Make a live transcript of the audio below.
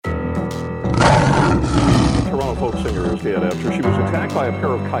Latino folk singer is dead after she was attacked by a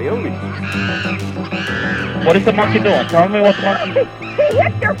pair of coyotes. What is the monkey doing? Tell me what the monkey... He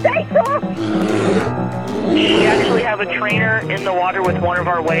hit your face off! We actually have a trainer in the water with one of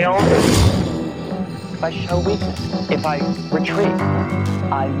our whales. If I show weakness, if I retreat,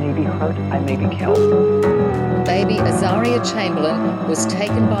 I may be hurt, I may be killed. Baby Azaria Chamberlain was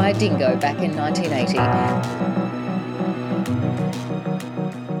taken by a dingo back in 1980.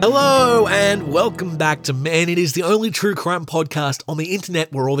 Hello and welcome back to Man It Is, the only true crime podcast on the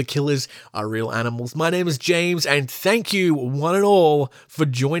internet where all the killers are real animals. My name is James and thank you one and all for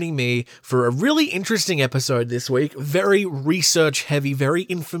joining me for a really interesting episode this week. Very research heavy, very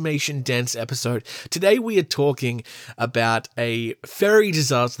information dense episode. Today we are talking about a ferry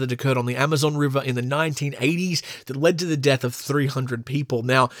disaster that occurred on the Amazon River in the 1980s that led to the death of 300 people.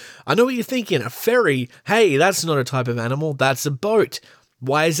 Now, I know what you're thinking, a ferry? Hey, that's not a type of animal, that's a boat.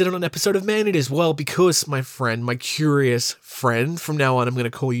 Why is it on an episode of Man It Is? Well, because my friend, my curious friend, from now on I'm going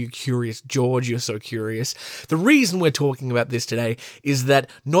to call you Curious George, you're so curious. The reason we're talking about this today is that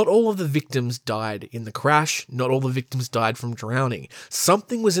not all of the victims died in the crash, not all the victims died from drowning.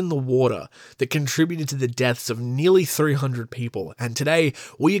 Something was in the water that contributed to the deaths of nearly 300 people, and today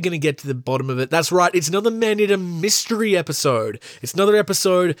we are going to get to the bottom of it. That's right, it's another Man It Is mystery episode. It's another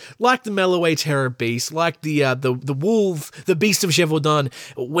episode like the Melloway Terror Beast, like the Wolf, the Beast of Gévaudan.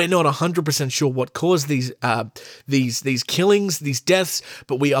 We're not 100% sure what caused these killings, these deaths,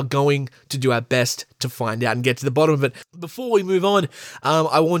 but we are going to do our best to find out and get to the bottom of it. Before we move on,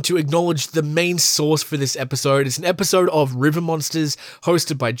 I want to acknowledge the main source for this episode. It's an episode of River Monsters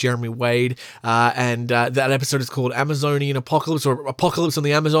hosted by Jeremy Wade, and that episode is called Amazonian Apocalypse or Apocalypse on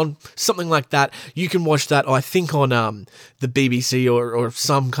the Amazon, something like that. You can watch that, I think, on the BBC or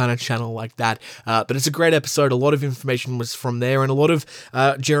some kind of channel like that. But it's a great episode. A lot of information was from there, and a lot of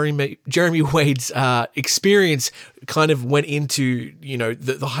Jeremy Wade's experience kind of went into, you know,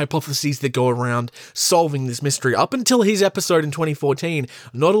 the hypotheses that go around solving this mystery. Up until his episode in 2014,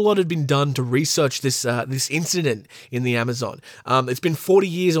 not a lot had been done to research this incident in the Amazon. It's been 40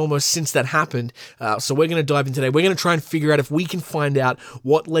 years almost since that happened, so we're going to dive in today. We're going to try and figure out if we can find out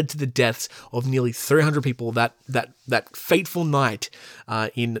what led to the deaths of nearly 300 people that fateful night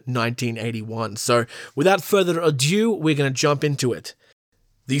in 1981. So without further ado, we're going to jump into it.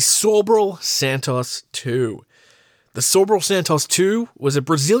 The Sobral Santos II. The Sobral Santos II was a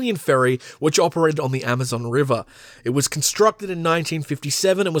Brazilian ferry which operated on the Amazon River. It was constructed in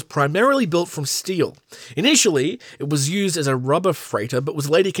 1957 and was primarily built from steel. Initially, it was used as a rubber freighter but was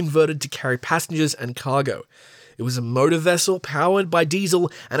later converted to carry passengers and cargo. It was a motor vessel powered by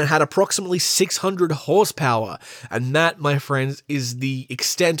diesel, and it had approximately 600 horsepower. And that, my friends, is the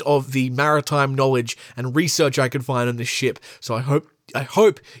extent of the maritime knowledge and research I could find on this ship. So I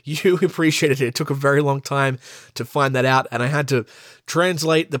hope you appreciated it. It took a very long time to find that out, and I had to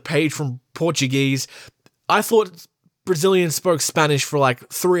translate the page from Portuguese. I thought Brazilians spoke Spanish for like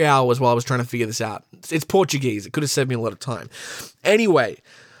 3 hours while I was trying to figure this out. It's Portuguese. It could have saved me a lot of time. Anyway,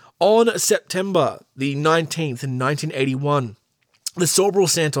 on September the 19th in 1981, the Sobral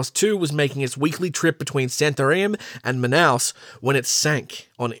Santos II was making its weekly trip between Santarém and Manaus when it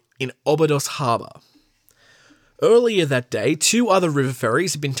sank in Óbidos Harbour. Earlier that day, 2 other river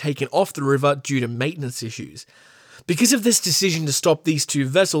ferries had been taken off the river due to maintenance issues. Because of this decision to stop these 2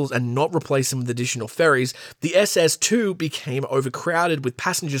 vessels and not replace them with additional ferries, the SS2 became overcrowded with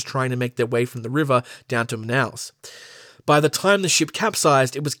passengers trying to make their way from the river down to Manaus. By the time the ship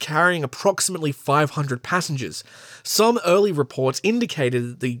capsized, it was carrying approximately 500 passengers. Some early reports indicated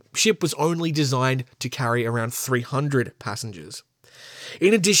that the ship was only designed to carry around 300 passengers.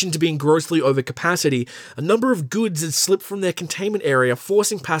 In addition to being grossly over capacity, a number of goods had slipped from their containment area,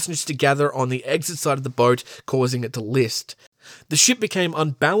 forcing passengers to gather on the exit side of the boat, causing it to list. The ship became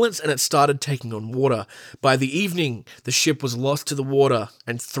unbalanced and it started taking on water. By the evening, the ship was lost to the water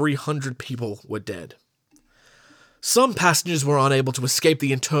and 300 people were dead. Some passengers were unable to escape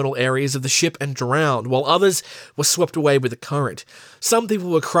the internal areas of the ship and drowned, while others were swept away with the current. Some people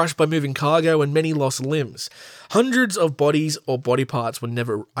were crushed by moving cargo and many lost limbs. Hundreds of bodies or body parts were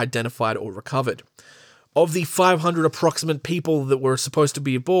never identified or recovered. Of the 500 approximate people that were supposed to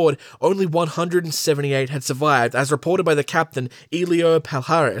be aboard, only 178 had survived, as reported by the captain Elio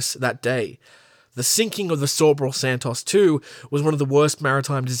Palhares that day. The sinking of the Sobral Santos II was one of the worst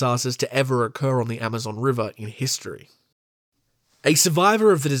maritime disasters to ever occur on the Amazon River in history. A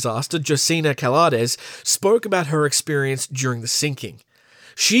survivor of the disaster, Josina Calades, spoke about her experience during the sinking.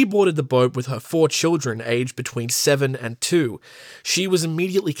 She boarded the boat with her 4 children aged between 7 and 2. She was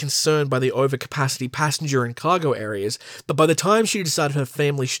immediately concerned by the overcapacity passenger and cargo areas, but by the time she decided her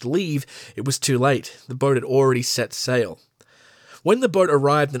family should leave, it was too late. The boat had already set sail. When the boat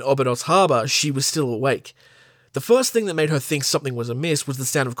arrived in Obidos Harbour, she was still awake. The first thing that made her think something was amiss was the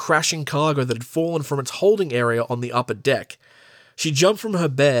sound of crashing cargo that had fallen from its holding area on the upper deck. She jumped from her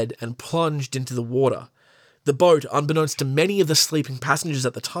bed and plunged into the water. The boat, unbeknownst to many of the sleeping passengers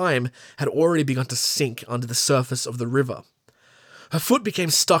at the time, had already begun to sink under the surface of the river. Her foot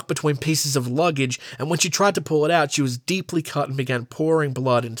became stuck between pieces of luggage, and when she tried to pull it out, she was deeply cut and began pouring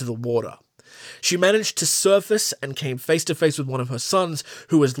blood into the water. She managed to surface and came face to face with one of her sons,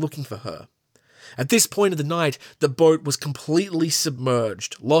 who was looking for her. At this point of the night, the boat was completely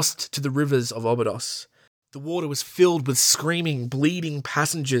submerged, lost to the rivers of Obidos. The water was filled with screaming, bleeding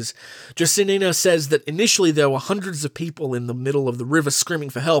passengers. Josanina says that initially there were hundreds of people in the middle of the river screaming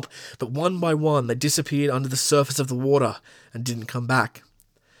for help, but one by one they disappeared under the surface of the water and didn't come back.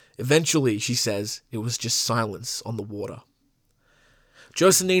 Eventually, she says, it was just silence on the water.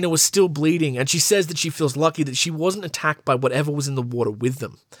 Josanina was still bleeding, and she says that she feels lucky that she wasn't attacked by whatever was in the water with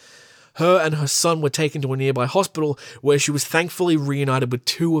them. Her and her son were taken to a nearby hospital where she was thankfully reunited with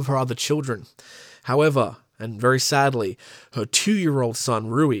 2 of her other children. However, and very sadly, her 2-year-old son,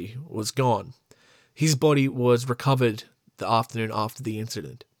 Rui, was gone. His body was recovered the afternoon after the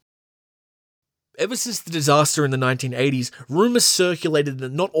incident. Ever since the disaster in the 1980s, rumours circulated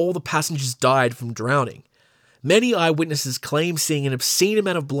that not all the passengers died from drowning. Many eyewitnesses claim seeing an obscene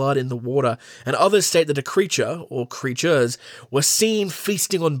amount of blood in the water, and others state that a creature, or creatures, were seen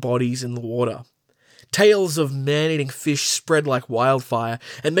feasting on bodies in the water. Tales of man-eating fish spread like wildfire,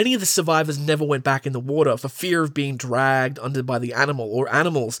 and many of the survivors never went back in the water for fear of being dragged under by the animal or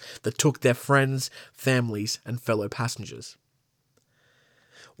animals that took their friends, families, and fellow passengers.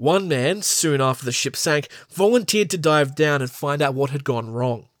 One man, soon after the ship sank, volunteered to dive down and find out what had gone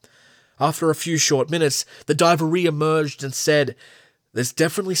wrong. After a few short minutes, the diver re-emerged and said, "There's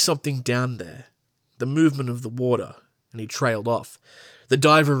definitely something down there. The movement of the water," and he trailed off. The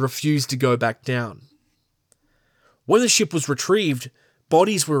diver refused to go back down. When the ship was retrieved,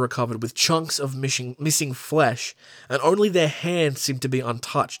 bodies were recovered with chunks of missing flesh, and only their hands seemed to be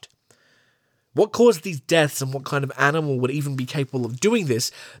untouched. What caused these deaths and what kind of animal would even be capable of doing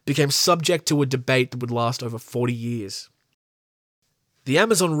this became subject to a debate that would last over 40 years. The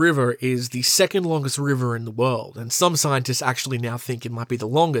Amazon River is the second longest river in the world, and some scientists actually now think it might be the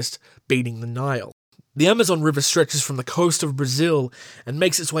longest, beating the Nile. The Amazon River stretches from the coast of Brazil and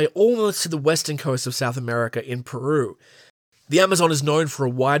makes its way almost to the western coast of South America in Peru. The Amazon is known for a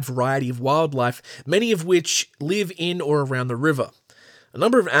wide variety of wildlife, many of which live in or around the river. A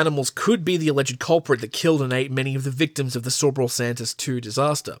number of animals could be the alleged culprit that killed and ate many of the victims of the Sobral Santos II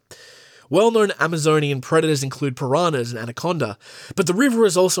disaster. Well-known Amazonian predators include piranhas and anaconda, but the river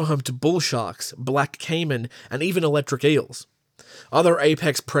is also home to bull sharks, black caiman, and even electric eels. Other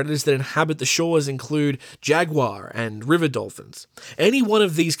apex predators that inhabit the shores include jaguar and river dolphins. Any one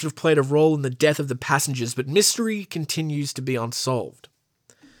of these could have played a role in the death of the passengers, but mystery continues to be unsolved.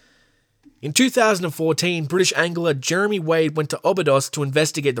 In 2014, British angler Jeremy Wade went to Obidos to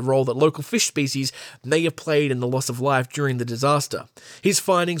investigate the role that local fish species may have played in the loss of life during the disaster. His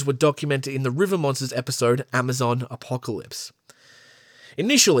findings were documented in the River Monsters episode Amazon Apocalypse.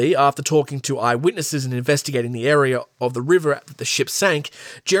 Initially, after talking to eyewitnesses and investigating the area of the river that the ship sank,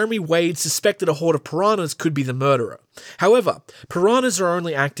 Jeremy Wade suspected a horde of piranhas could be the murderer. However, piranhas are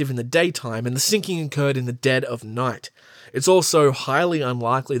only active in the daytime, and the sinking occurred in the dead of night. It's also highly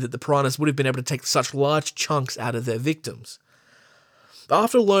unlikely that the piranhas would have been able to take such large chunks out of their victims.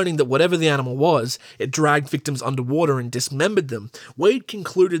 After learning that whatever the animal was, it dragged victims underwater and dismembered them, Wade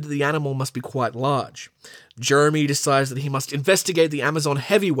concluded that the animal must be quite large. Jeremy decides that he must investigate the Amazon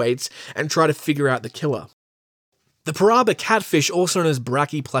heavyweights and try to figure out the killer. The Paraba catfish, also known as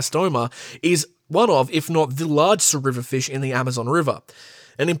Brachyplastoma, is one of, if not the largest river fish in the Amazon River.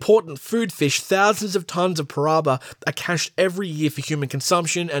 An important food fish, thousands of tons of Paraba are cached every year for human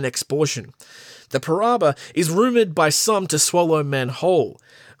consumption and exportation. The Paraba is rumoured by some to swallow men whole.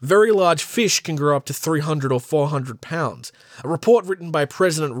 Very large fish can grow up to 300 or 400 pounds. A report written by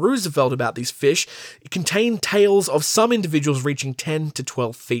President Roosevelt about these fish contained tales of some individuals reaching 10 to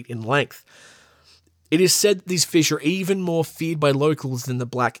 12 feet in length. It is said that these fish are even more feared by locals than the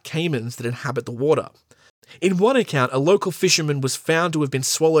black caimans that inhabit the water. In one account, a local fisherman was found to have been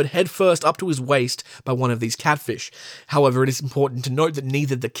swallowed headfirst up to his waist by one of these catfish. However, it is important to note that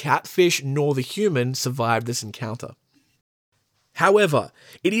neither the catfish nor the human survived this encounter. However,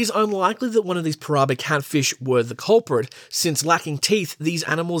 it is unlikely that one of these Paraba catfish were the culprit, since lacking teeth, these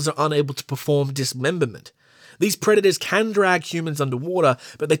animals are unable to perform dismemberment. These predators can drag humans underwater,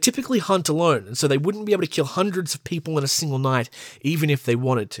 but they typically hunt alone, and so they wouldn't be able to kill hundreds of people in a single night, even if they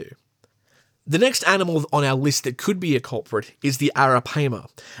wanted to. The next animal on our list that could be a culprit is the Arapaima.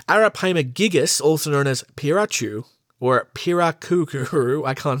 Arapaima gigas, also known as pirachu, or Piracoucou,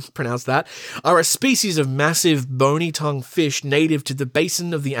 I can't pronounce that, are a species of massive bony-tongued fish native to the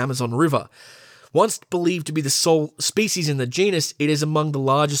basin of the Amazon River. Once believed to be the sole species in the genus, it is among the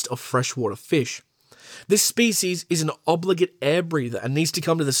largest of freshwater fish. This species is an obligate air breather and needs to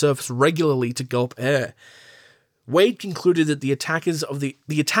come to the surface regularly to gulp air. Wade concluded that the attackers of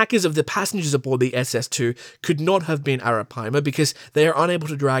the passengers aboard the SS2 could not have been Arapaima because they are unable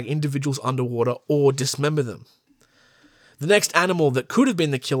to drag individuals underwater or dismember them. The next animal that could have been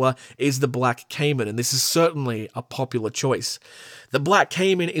the killer is the black caiman, and this is certainly a popular choice. The black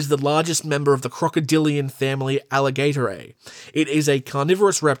caiman is the largest member of the crocodilian family Alligatorae. It is a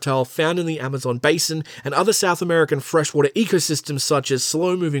carnivorous reptile found in the Amazon basin and other South American freshwater ecosystems such as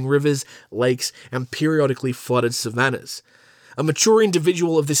slow-moving rivers, lakes, and periodically flooded savannas. A mature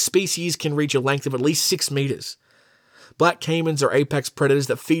individual of this species can reach a length of at least 6 meters. Black caimans are apex predators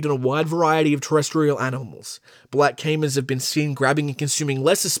that feed on a wide variety of terrestrial animals. Black caimans have been seen grabbing and consuming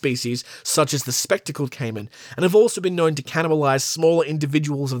lesser species, such as the spectacled caiman, and have also been known to cannibalize smaller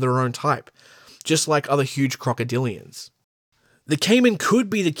individuals of their own type, just like other huge crocodilians. The caiman could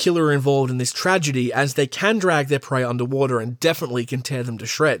be the killer involved in this tragedy, as they can drag their prey underwater and definitely can tear them to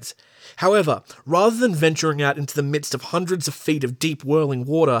shreds. However, rather than venturing out into the midst of hundreds of feet of deep whirling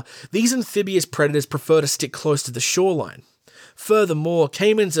water, these amphibious predators prefer to stick close to the shoreline. Furthermore,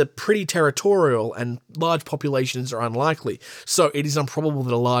 caimans are pretty territorial and large populations are unlikely, so it is improbable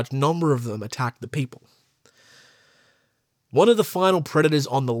that a large number of them attack the people. One of the final predators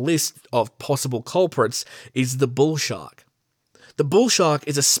on the list of possible culprits is the bull shark. The bull shark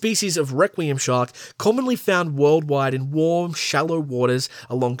is a species of requiem shark commonly found worldwide in warm, shallow waters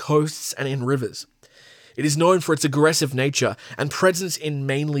along coasts and in rivers. It is known for its aggressive nature and presence in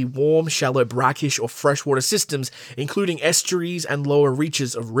mainly warm, shallow, brackish or freshwater systems, including estuaries and lower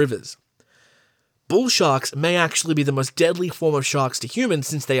reaches of rivers. Bull sharks may actually be the most deadly form of sharks to humans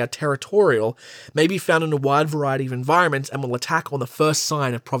since they are territorial, may be found in a wide variety of environments, and will attack on the first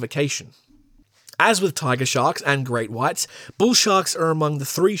sign of provocation. As with tiger sharks and great whites, bull sharks are among the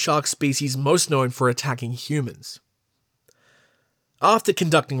 3 shark species most known for attacking humans. After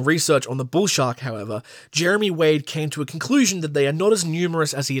conducting research on the bull shark, however, Jeremy Wade came to a conclusion that they are not as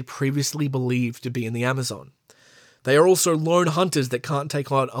numerous as he had previously believed to be in the Amazon. They are also lone hunters that can't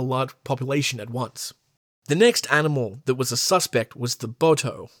take on a large population at once. The next animal that was a suspect was the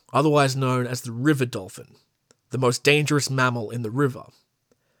boto, otherwise known as the river dolphin, the most dangerous mammal in the river.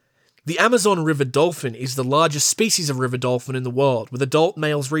 The Amazon river dolphin is the largest species of river dolphin in the world, with adult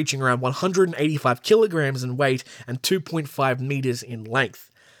males reaching around 185 kilograms in weight and 2.5 meters in length.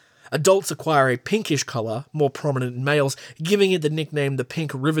 Adults acquire a pinkish color, more prominent in males, giving it the nickname the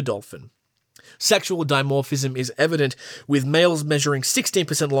pink river dolphin. Sexual dimorphism is evident, with males measuring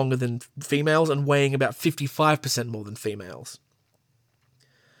 16% longer than females and weighing about 55% more than females.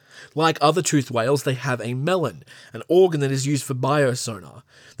 Like other toothed whales, they have a melon, an organ that is used for biosonar.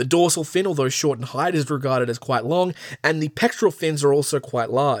 The dorsal fin, although short in height, is regarded as quite long, and the pectoral fins are also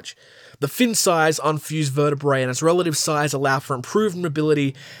quite large. The fin size, unfused vertebrae, and its relative size allow for improved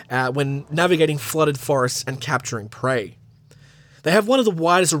mobility when navigating flooded forests and capturing prey. They have one of the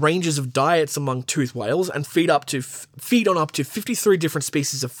widest ranges of diets among toothed whales and feed on up to 53 different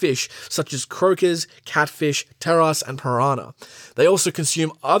species of fish, such as croakers, catfish, pteros, and piranha. They also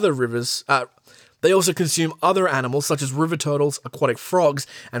consume other animals such as river turtles, aquatic frogs,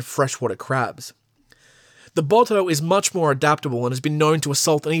 and freshwater crabs. The boto is much more adaptable and has been known to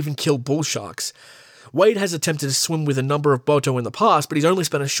assault and even kill bull sharks. Wade has attempted to swim with a number of boto in the past, but he's only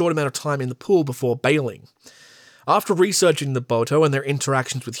spent a short amount of time in the pool before bailing. After researching the boto and their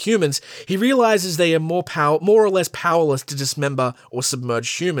interactions with humans, he realizes they are more or less powerless to dismember or submerge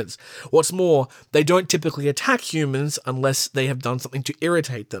humans. What's more, they don't typically attack humans unless they have done something to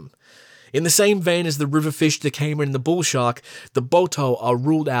irritate them. In the same vein as the riverfish, the caiman, and the bull shark, the boto are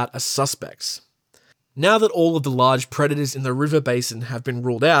ruled out as suspects. Now that all of the large predators in the river basin have been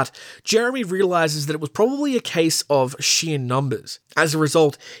ruled out, Jeremy realizes that it was probably a case of sheer numbers. As a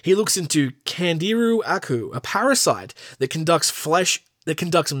result, he looks into Candiru aku, a parasite that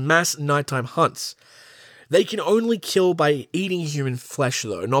conducts mass nighttime hunts. They can only kill by eating human flesh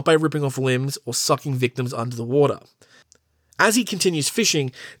though, not by ripping off limbs or sucking victims under the water. As he continues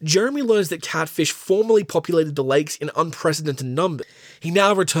fishing, Jeremy learns that catfish formerly populated the lakes in unprecedented numbers. He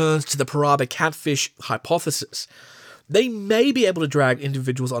now returns to the Paraba catfish hypothesis. They may be able to drag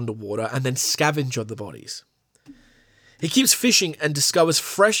individuals underwater and then scavenge on the bodies. He keeps fishing and discovers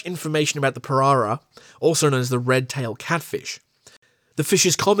fresh information about the Parara, also known as the red-tailed catfish. The fish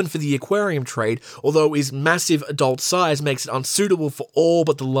is common for the aquarium trade, although its massive adult size makes it unsuitable for all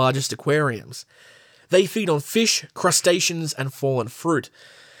but the largest aquariums. They feed on fish, crustaceans, and fallen fruit.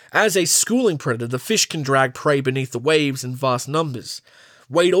 As a schooling predator, the fish can drag prey beneath the waves in vast numbers.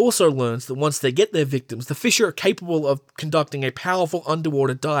 Wade also learns that once they get their victims, the fish are capable of conducting a powerful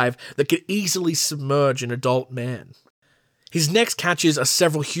underwater dive that could easily submerge an adult man. His next catches are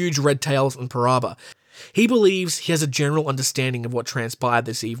several huge red tails and Paraba. He believes he has a general understanding of what transpired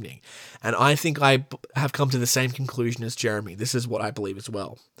this evening, and I think I have come to the same conclusion as Jeremy. This is what I believe as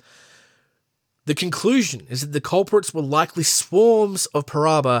well. The conclusion is that the culprits were likely swarms of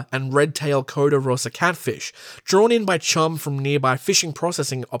Paraba and red-tailed Coda rosa catfish, drawn in by chum from nearby fishing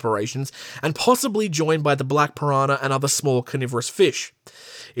processing operations, and possibly joined by the black piranha and other small carnivorous fish.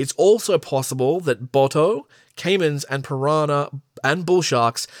 It's also possible that Boto, caimans, and piranha and bull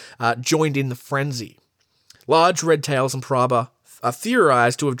sharks joined in the frenzy. Large red tails and Paraba are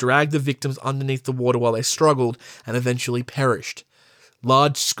theorized to have dragged the victims underneath the water while they struggled and eventually perished.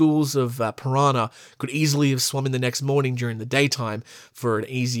 Large schools of piranha could easily have swum in the next morning during the daytime for an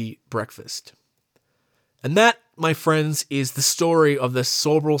easy breakfast. And that, my friends, is the story of the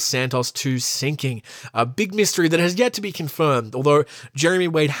Sorboral Santos II sinking, a big mystery that has yet to be confirmed, although Jeremy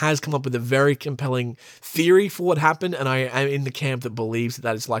Wade has come up with a very compelling theory for what happened, and I am in the camp that believes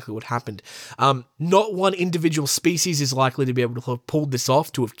that is likely what happened. Not one individual species is likely to be able to have pulled this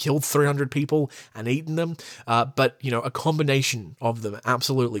off, to have killed 300 people and eaten them, but, a combination of them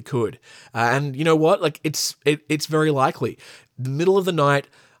absolutely could. And you know what? It's very likely. The middle of the night,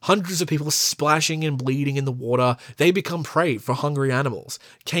 hundreds of people splashing and bleeding in the water, they become prey for hungry animals.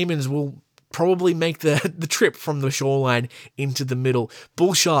 Caimans will probably make the trip from the shoreline into the middle.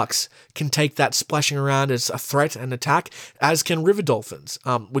 Bull sharks can take that splashing around as a threat and attack, as can river dolphins,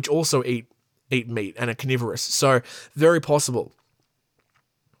 which also eat meat and are carnivorous. So, very possible.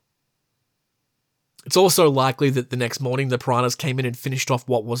 It's also likely that the next morning the piranhas came in and finished off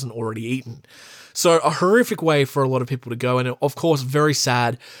what wasn't already eaten. So a horrific way for a lot of people to go, and of course very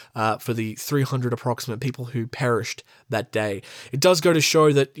sad for the 300 approximate people who perished that day. It does go to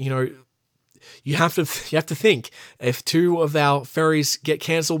show that, you have to think, if two of our ferries get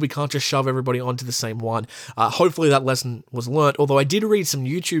cancelled, we can't just shove everybody onto the same one. Hopefully that lesson was learnt, although I did read some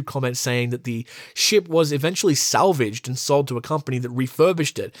YouTube comments saying that the ship was eventually salvaged and sold to a company that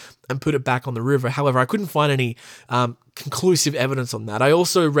refurbished it and put it back on the river. However, I couldn't find any conclusive evidence on that. I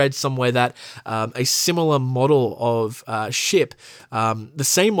also read somewhere that a similar model of ship, the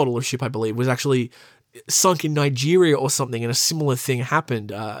same model of ship, I believe, was actually sunk in Nigeria or something, and a similar thing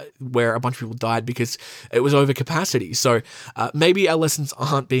happened where a bunch of people died because it was over capacity. So maybe our lessons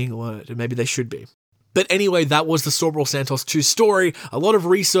aren't being learned, and maybe they should be. But anyway, that was the Sorboral Santos II story. A lot of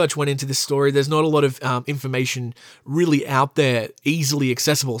research went into this story. There's not a lot of information really out there easily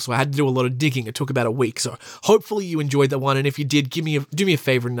accessible, so I had to do a lot of digging. It took about a week, so hopefully you enjoyed that one. And if you did, do me a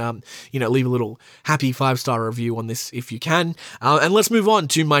favor and leave a little happy 5-star review on this if you can. And let's move on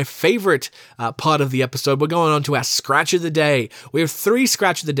to my favorite part of the episode. We're going on to our Scratch of the Day. We have 3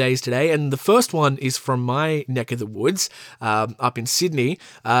 Scratch of the Days today, and the first one is from my neck of the woods up in Sydney.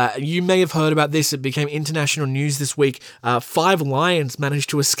 You may have heard about this. It became international news this week. 5 lions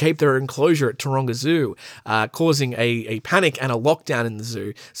managed to escape their enclosure at Taronga Zoo, causing a panic and a lockdown in the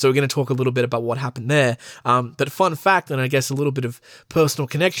zoo. So we're going to talk a little bit about what happened there. But fun fact, and I guess a little bit of personal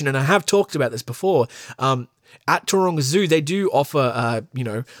connection, and I have talked about this before, at Taronga Zoo, they do offer,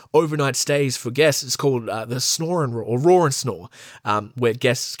 overnight stays for guests. It's called the Snore and Roar, or Roar and Snore, where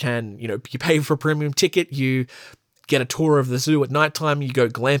guests can, you pay for a premium ticket, you get a tour of the zoo at nighttime, you go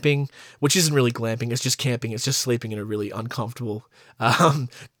glamping, which isn't really glamping, it's just camping, it's just sleeping in a really uncomfortable,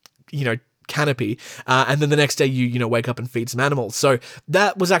 canopy, and then the next day you wake up and feed some animals. So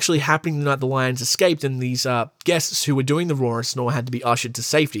that was actually happening the night the lions escaped, and these guests who were doing the roar and snore had to be ushered to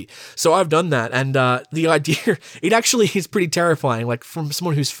safety. So I've done that, and the idea, it actually is pretty terrifying. Like, from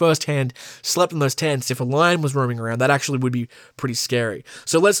someone who's firsthand slept in those tents, if a lion was roaming around, that actually would be pretty scary.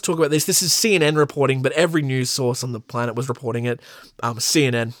 So let's talk about this. This is CNN reporting, but every news source on the planet was reporting it.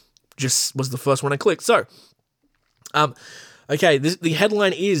 CNN just was the first one I clicked. So okay, the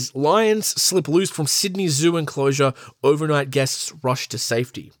headline is, Lions slip loose from Sydney Zoo enclosure, overnight guests rush to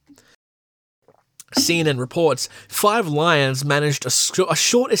safety. CNN reports 5 lions managed a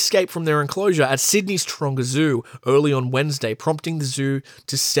short escape from their enclosure at Sydney's Taronga Zoo early on Wednesday, prompting the zoo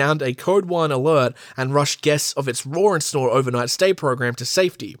to sound a Code 1 alert and rush guests of its Roar and Snore overnight stay program to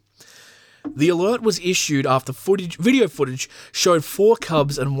safety. The alert was issued after video footage showed 4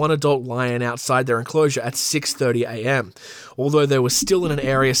 cubs and 1 adult lion outside their enclosure at 6:30 a.m., although they were still in an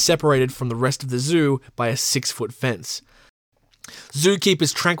area separated from the rest of the zoo by a 6-foot fence.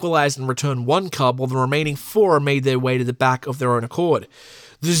 Zookeepers tranquilized and returned 1 cub, while the remaining 4 made their way to the back of their own accord.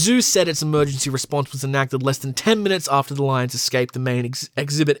 The zoo said its emergency response was enacted less than 10 minutes after the lions escaped the main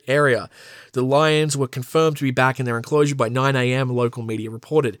exhibit area. The lions were confirmed to be back in their enclosure by 9 a.m., local media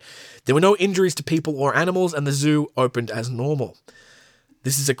reported. There were no injuries to people or animals, and the zoo opened as normal.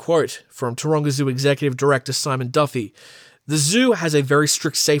 This is a quote from Taronga Zoo Executive Director Simon Duffy. The zoo has a very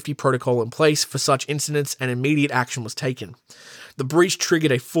strict safety protocol in place for such incidents, and immediate action was taken. The breach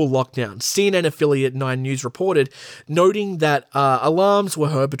triggered a full lockdown. CNN affiliate 9 News reported, noting that alarms were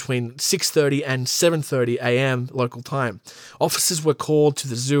heard between 6:30 and 7:30 a.m. local time. Officers were called to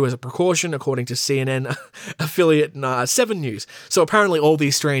the zoo as a precaution, according to CNN affiliate 7 News. So apparently all the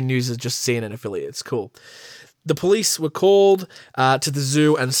Australian news is just CNN affiliates. Cool. The police were called to the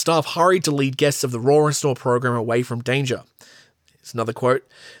zoo, and staff hurried to lead guests of the Roar and Snore program away from danger. Here's another quote.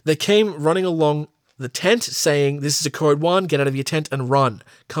 They came running along the tent saying, "This is a Code 1, get out of your tent and run.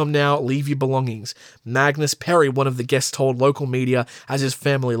 Come now, leave your belongings." Magnus Perry, one of the guests, told local media as his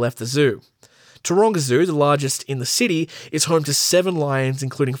family left the zoo. Taronga Zoo, the largest in the city, is home to 7 lions,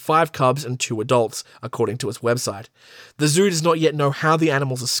 including 5 cubs and 2 adults, according to its website. The zoo does not yet know how the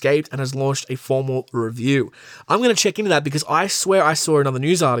animals escaped and has launched a formal review. I'm going to check into that because I swear I saw another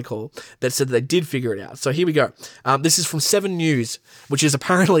news article that said that they did figure it out. So here we go. This is from 7 News, which is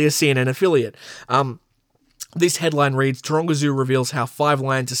apparently a CNN affiliate. This headline reads, Taronga Zoo reveals how 5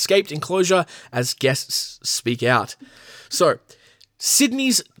 lions escaped enclosure as guests speak out. So,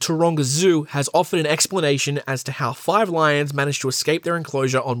 Sydney's Taronga Zoo has offered an explanation as to how 5 lions managed to escape their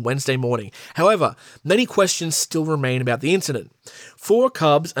enclosure on Wednesday morning. However, many questions still remain about the incident. 4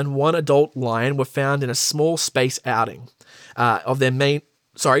 cubs and 1 adult lion were found in a small space were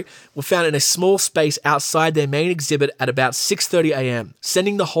found in a small space outside their main exhibit at about 6:30 a.m.,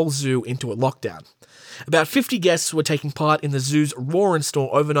 sending the whole zoo into a lockdown. About 50 guests were taking part in the zoo's Roar and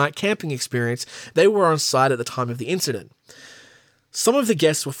Snore overnight camping experience. They were on site at the time of the incident. Some of the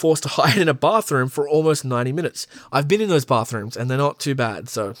guests were forced to hide in a bathroom for almost 90 minutes. I've been in those bathrooms, and they're not too bad,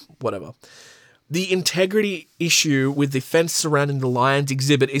 so whatever. The integrity issue with the fence surrounding the Lions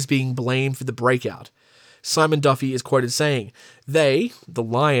exhibit is being blamed for the breakout. Simon Duffy is quoted saying, "They, the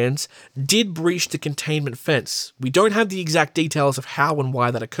Lions, did breach the containment fence. We don't have the exact details of how and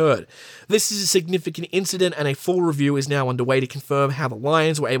why that occurred. This is a significant incident, and a full review is now underway to confirm how the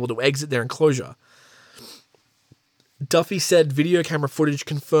Lions were able to exit their enclosure." Duffy said video camera footage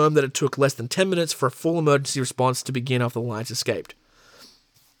confirmed that it took less than 10 minutes for a full emergency response to begin after the lions escaped.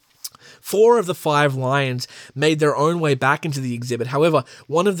 4 of the 5 lions made their own way back into the exhibit. However,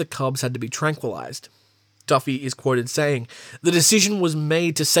 one of the cubs had to be tranquilized. Duffy is quoted saying, "The decision was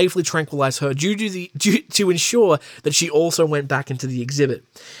made to safely tranquilize her to ensure that she also went back into the exhibit."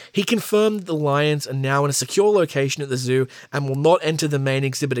 He confirmed the lions are now in a secure location at the zoo and will not enter the main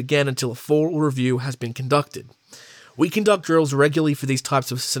exhibit again until a full review has been conducted. "We conduct drills regularly for these types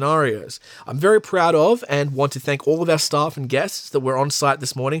of scenarios. I'm very proud of and want to thank all of our staff and guests that were on site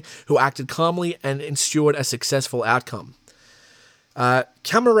this morning who acted calmly and ensured a successful outcome."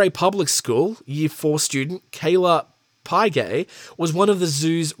 Camaray Public School, Year 4 student Kayla Pygay was one of the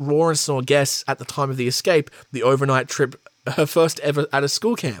zoo's Roar and Snore guests at the time of the escape, the overnight trip, her first ever at a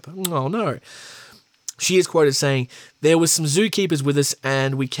school camp. Oh no. She is quoted saying, "There was some zookeepers with us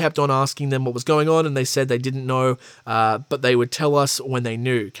and we kept on asking them what was going on and they said they didn't know, but they would tell us when they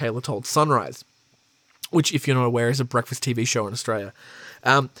knew," Kayla told Sunrise, which, if you're not aware, is a breakfast TV show in Australia.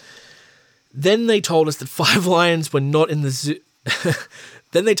 Then they told us that 5 lions were not in the zoo.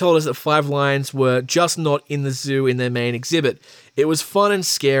 Then they told us that 5 lions were just not in the zoo in their main exhibit. It was fun and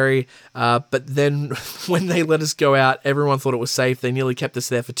scary, but then when they let us go out, everyone thought it was safe. They nearly kept us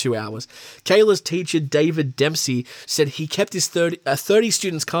there for 2 hours. Kayla's teacher, David Dempsey, said he kept his 30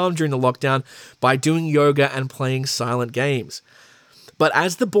 students calm during the lockdown by doing yoga and playing silent games. But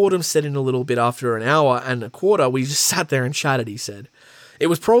as the boredom set in a little bit after an hour and a quarter, we just sat there and chatted, he said. It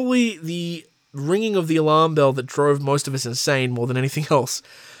was probably the ringing of the alarm bell that drove most of us insane more than anything else.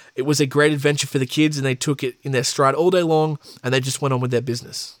 it was a great adventure for the kids, and they took it in their stride all day long, and they just went on with their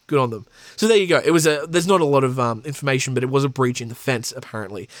business. Good on them. So there you go. There's not a lot of information, but it was a breach in the fence,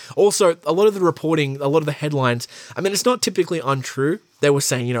 apparently. Also, a lot of the reporting, a lot of the headlines, I mean, it's not typically untrue. They were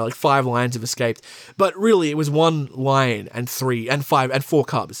saying, like 5 lions have escaped, but really it was 1 lion and 4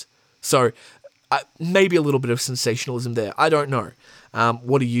 cubs. So maybe a little bit of sensationalism there. I don't know.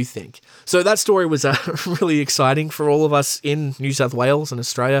 What do you think? So that story was really exciting for all of us in New South Wales and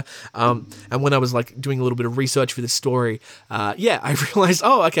Australia. And when I was doing a little bit of research for this story, I realized,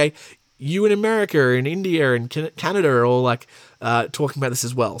 okay, you in America and India and Canada are all talking about this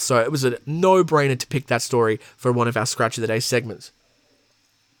as well. So it was a no-brainer to pick that story for one of our Scratch of the Day segments.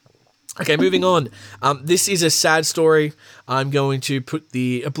 Okay, moving on. This is a sad story. I'm going to put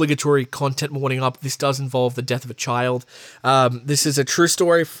the obligatory content warning up. This does involve the death of a child. This is a true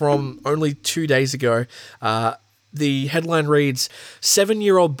story from only 2 days ago. The headline reads,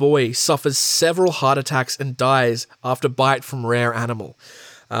 7-year-old boy suffers several heart attacks and dies after bite from rare animal.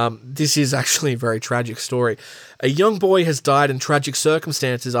 This is actually a very tragic story. A young boy has died in tragic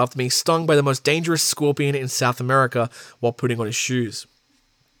circumstances after being stung by the most dangerous scorpion in South America while putting on his shoes.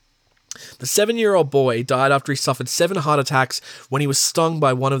 The 7-year-old boy died after he suffered 7 heart attacks when he was stung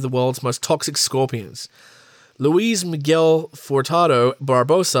by one of the world's most toxic scorpions. Luis Miguel Furtado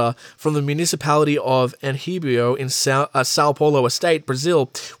Barbosa from the municipality of Anhibio in Sao Paulo Estate, Brazil,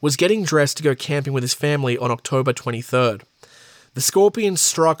 was getting dressed to go camping with his family on October 23rd. The scorpion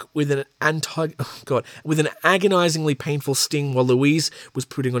struck with an agonizingly painful sting while Luis was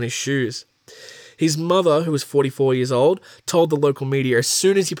putting on his shoes. His mother, who was 44 years old, told the local media as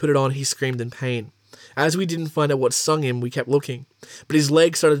soon as he put it on, he screamed in pain. As we didn't find out what stung him, we kept looking. But his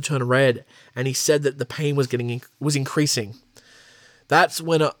legs started to turn red, and he said that the pain was increasing. That's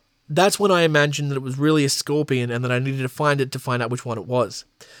when I imagined that it was really a scorpion and that I needed to find out which one it was.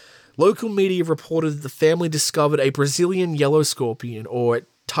 Local media reported that the family discovered a Brazilian yellow scorpion, or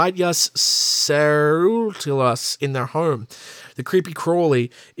Titius cerulus, in their home. The creepy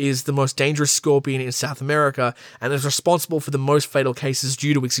crawly is the most dangerous scorpion in South America and is responsible for the most fatal cases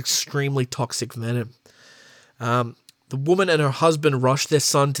due to its extremely toxic venom. The woman and her husband rushed their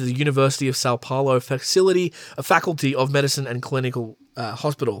son to the University of Sao Paulo faculty of medicine and clinical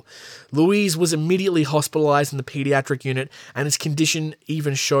hospital. Luis was immediately hospitalized in the pediatric unit, and his condition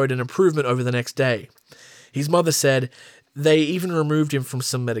even showed an improvement over the next day. His mother said they even removed him from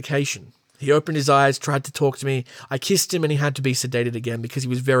some medication. He opened his eyes, tried to talk to me. I kissed him and he had to be sedated again because he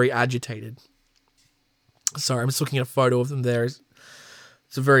was very agitated. Sorry, I'm just looking at a photo of them there. It's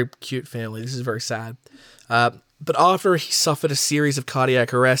a very cute family. This is very sad. But after he suffered a series of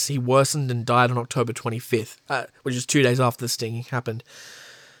cardiac arrests, he worsened and died on October 25th, which is 2 days after the stinging happened.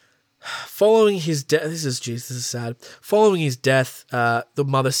 Following his death, this is sad. Following his death, the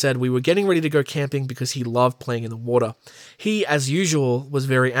mother said, we were getting ready to go camping because he loved playing in the water. He, as usual, was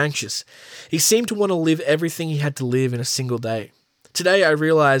very anxious. He seemed to want to live everything he had to live in a single day. Today, I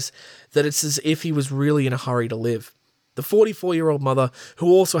realize that it's as if he was really in a hurry to live. The 44-year-old mother,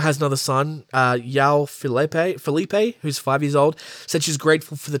 who also has another son, Yao Felipe, who's 5 years old, said she's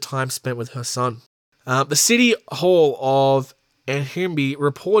grateful for the time spent with her son. The City Hall of Anhembi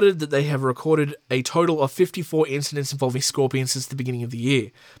reported that they have recorded a total of 54 incidents involving scorpions since the beginning of the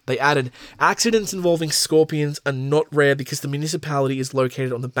year. They added, accidents involving scorpions are not rare because the municipality is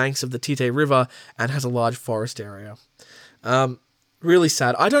located on the banks of the Tite River and has a large forest area. Really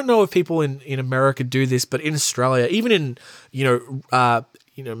sad. I don't know if people in America do this, but in Australia, even in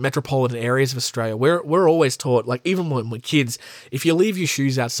metropolitan areas of Australia, we're always taught, even when we're kids, if you leave your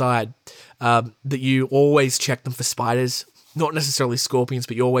shoes outside, that you always check them for spiders. Not necessarily scorpions,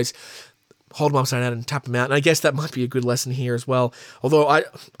 but you always hold them upside down and tap them out. And I guess that might be a good lesson here as well. Although I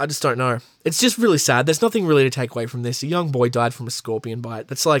just don't know. It's just really sad. There's nothing really to take away from this. A young boy died from a scorpion bite.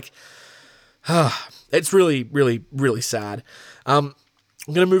 That's it's really, really, really sad. I'm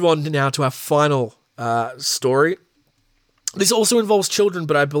going to move on now to our final story. This also involves children,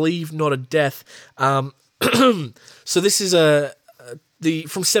 but I believe not a death. So this is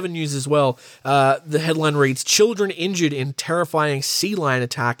from 7 News as well. The headline reads, children injured in terrifying sea lion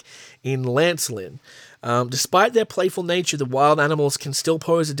attack in Lancelin. Despite their playful nature, the wild animals can still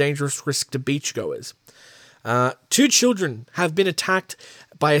pose a dangerous risk to beachgoers. 2 children have been attacked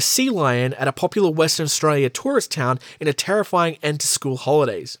by a sea lion at a popular Western Australia tourist town in a terrifying end to school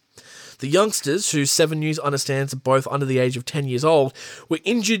holidays. The youngsters, who 7 News understands are both under the age of 10 years old, were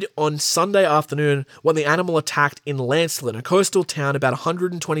injured on Sunday afternoon when the animal attacked in Lancelin, a coastal town about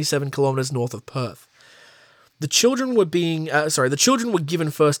 127 kilometres north of Perth. The children were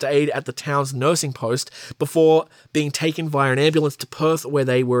given first aid at the town's nursing post before being taken via an ambulance to Perth, where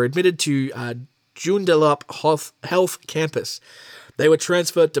they were admitted to Joondalup Health Campus. They were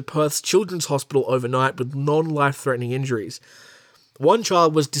transferred to Perth's Children's Hospital overnight with non-life-threatening injuries. One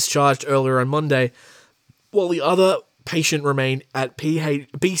child was discharged earlier on Monday, while the other patient remained at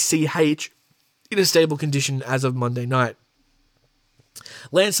BCH in a stable condition as of Monday night.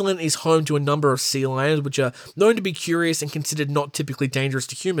 Lancelin is home to a number of sea lions, which are known to be curious and considered not typically dangerous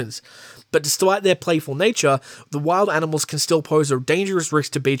to humans. But despite their playful nature, the wild animals can still pose a dangerous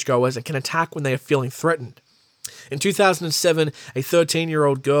risk to beachgoers and can attack when they are feeling threatened. In 2007, a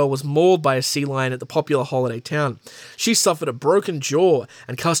 13-year-old girl was mauled by a sea lion at the popular holiday town. She suffered a broken jaw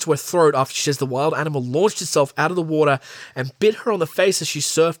and cuts to her throat after she says the wild animal launched itself out of the water and bit her on the face as she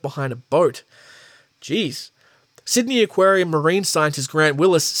surfed behind a boat. Jeez. Sydney Aquarium marine scientist Grant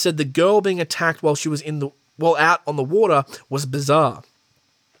Willis said the girl being attacked while she was out on the water was bizarre.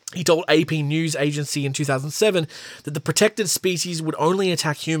 He told AP News Agency in 2007 that the protected species would only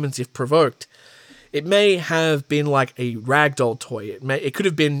attack humans if provoked. It may have been like a ragdoll toy. It could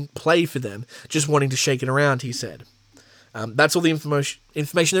have been play for them, just wanting to shake it around, he said. That's all the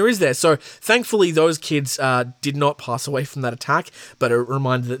information there is there. So thankfully those kids did not pass away from that attack, but a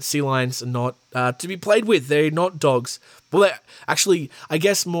reminder that sea lions are not to be played with. They're not dogs. Well, actually, I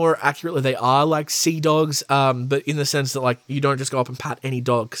guess more accurately, they are like sea dogs, but in the sense that like you don't just go up and pat any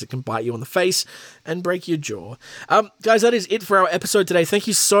dog because it can bite you on the face and break your jaw. Guys, that is it for our episode today. Thank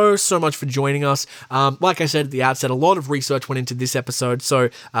you so much for joining us. Like I said at the outset, a lot of research went into this episode, so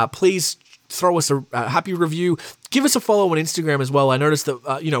please throw us a happy review. Give us a follow on Instagram as well. I noticed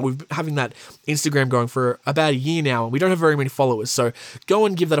that, we've been having that Instagram going for about a year now, and we don't have very many followers. So go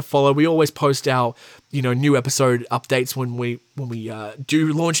and give that a follow. We always post our, new episode updates when we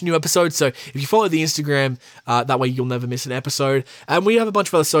do launch new episodes. So if you follow the Instagram, that way you'll never miss an episode. And we have a bunch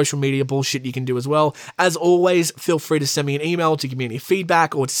of other social media bullshit you can do as well. As always, feel free to send me an email to give me any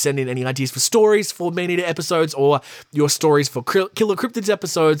feedback or to send in any ideas for stories for Man-Eater episodes or your stories for Killer Cryptids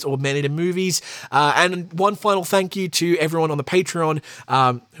episodes or Man-Eater movies. And one final thank you to everyone on the Patreon.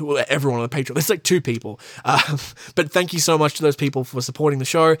 There's like 2 people. But thank you so much to those people for supporting the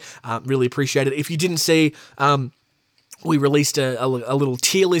show. Really appreciate it. If you didn't see, we released a little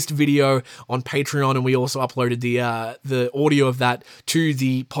tier list video on Patreon, and we also uploaded the audio of that to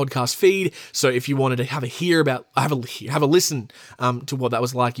the podcast feed. So if you wanted to have a listen to what that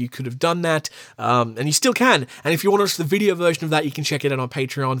was like, you could have done that, and you still can. And if you want to watch the video version of that, you can check it out on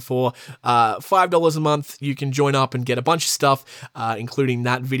Patreon for $5 a month. You can join up and get a bunch of stuff, including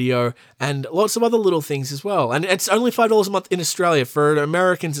that video and lots of other little things as well. And it's only $5 a month in Australia. For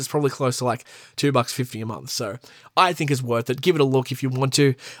Americans, it's probably close to like $2.50 a month. So I think is worth it. Give it a look if you want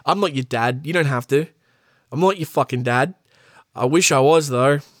to. I'm not your dad. You don't have to. I'm not your fucking dad. I wish I was,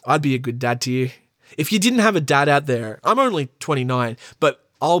 though. I'd be a good dad to you. If you didn't have a dad out there, I'm only 29, but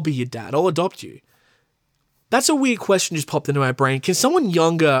I'll be your dad. I'll adopt you. That's a weird question just popped into my brain. Can someone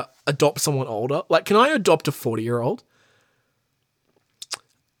younger adopt someone older? Like, can I adopt a 40-year-old?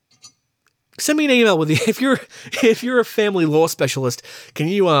 Send me an email with you. If you're a family law specialist, can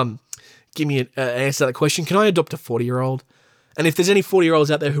you give me an answer to that question? Can I adopt a 40-year-old? And if there's any 40-year-olds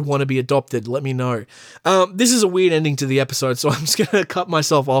out there who want to be adopted, let me know. This is a weird ending to the episode, so I'm just going to cut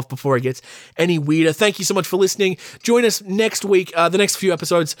myself off before it gets any weirder. Thank you so much for listening. Join us next week, the next few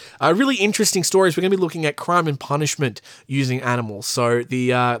episodes. Really interesting stories. We're going to be looking at crime and punishment using animals. So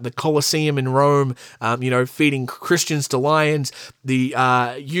the Colosseum in Rome, feeding Christians to lions, the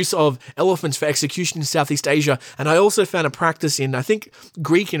use of elephants for execution in Southeast Asia. And I also found a practice in, I think,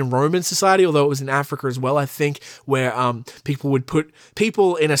 Greek and Roman society, although it was in Africa as well, I think, where people would put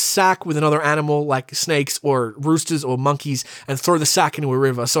people in a sack with another animal like snakes or roosters or monkeys and throw the sack into a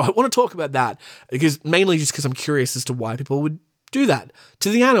river. So I want to talk about that mainly because I'm curious as to why people would do that to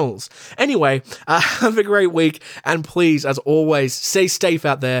the animals. Anyway, have a great week, and please, as always, stay safe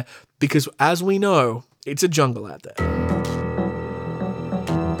out there, because as we know, it's a jungle out there.